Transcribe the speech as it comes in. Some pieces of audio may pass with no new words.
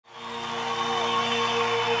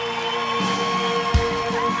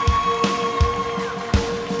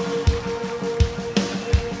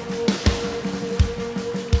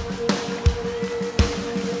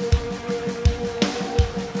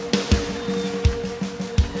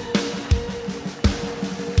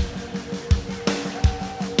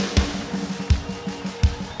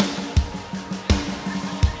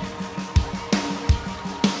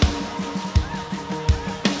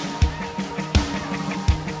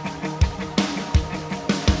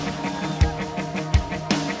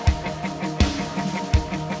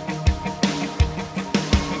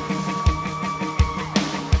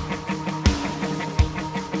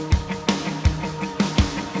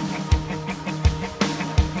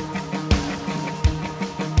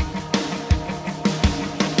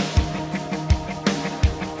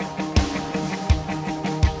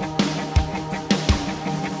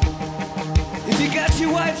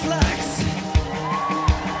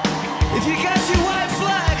If you got your white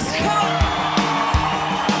flags, come.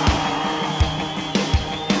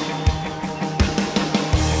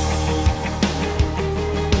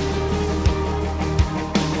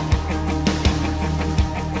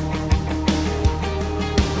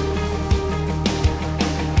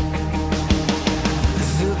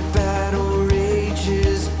 The battle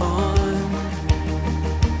rages on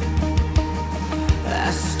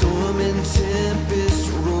as storm and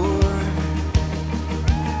tempest roar.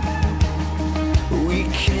 We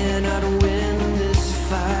cannot win this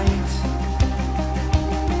fight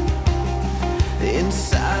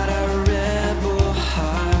inside our rebel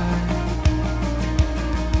heart.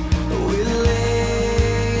 We're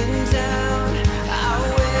laying down our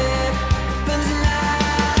weapons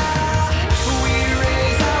now. We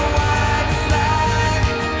raise our white flag.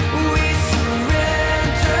 We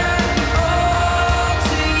surrender all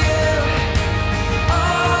to you,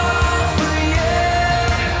 all for you.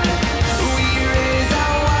 We raise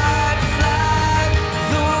our white flag.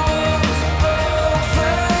 The war's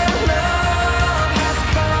over. Love has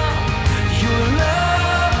come. Your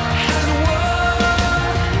love has won.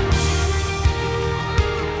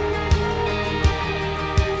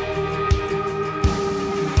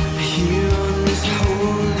 Here on this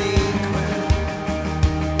holy ground,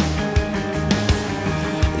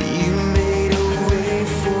 you made a way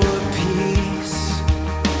for peace.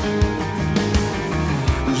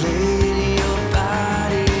 Laying your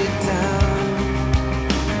body down,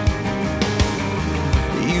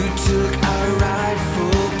 you took our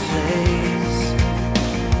rightful place.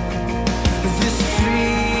 This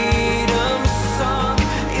freedom song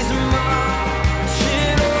is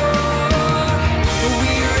marching on.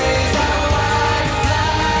 We raise our white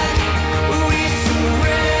flag. We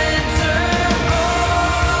surrender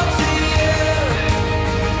all to you,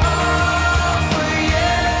 all for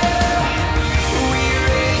you. We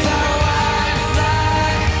raise our white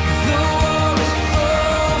flag. The war is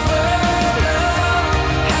over. Love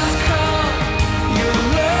has come. Your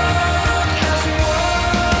love has won.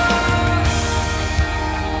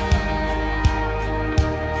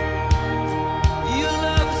 Your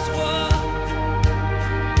love has won.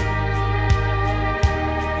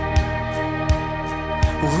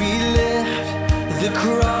 We lift the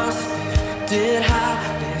cross, lifted high,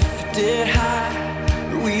 lifted high.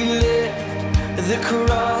 We lift the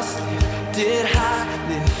cross, lifted high,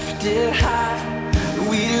 lifted high.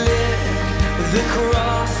 We lift the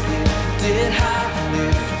cross, lifted high,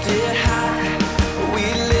 lifted high.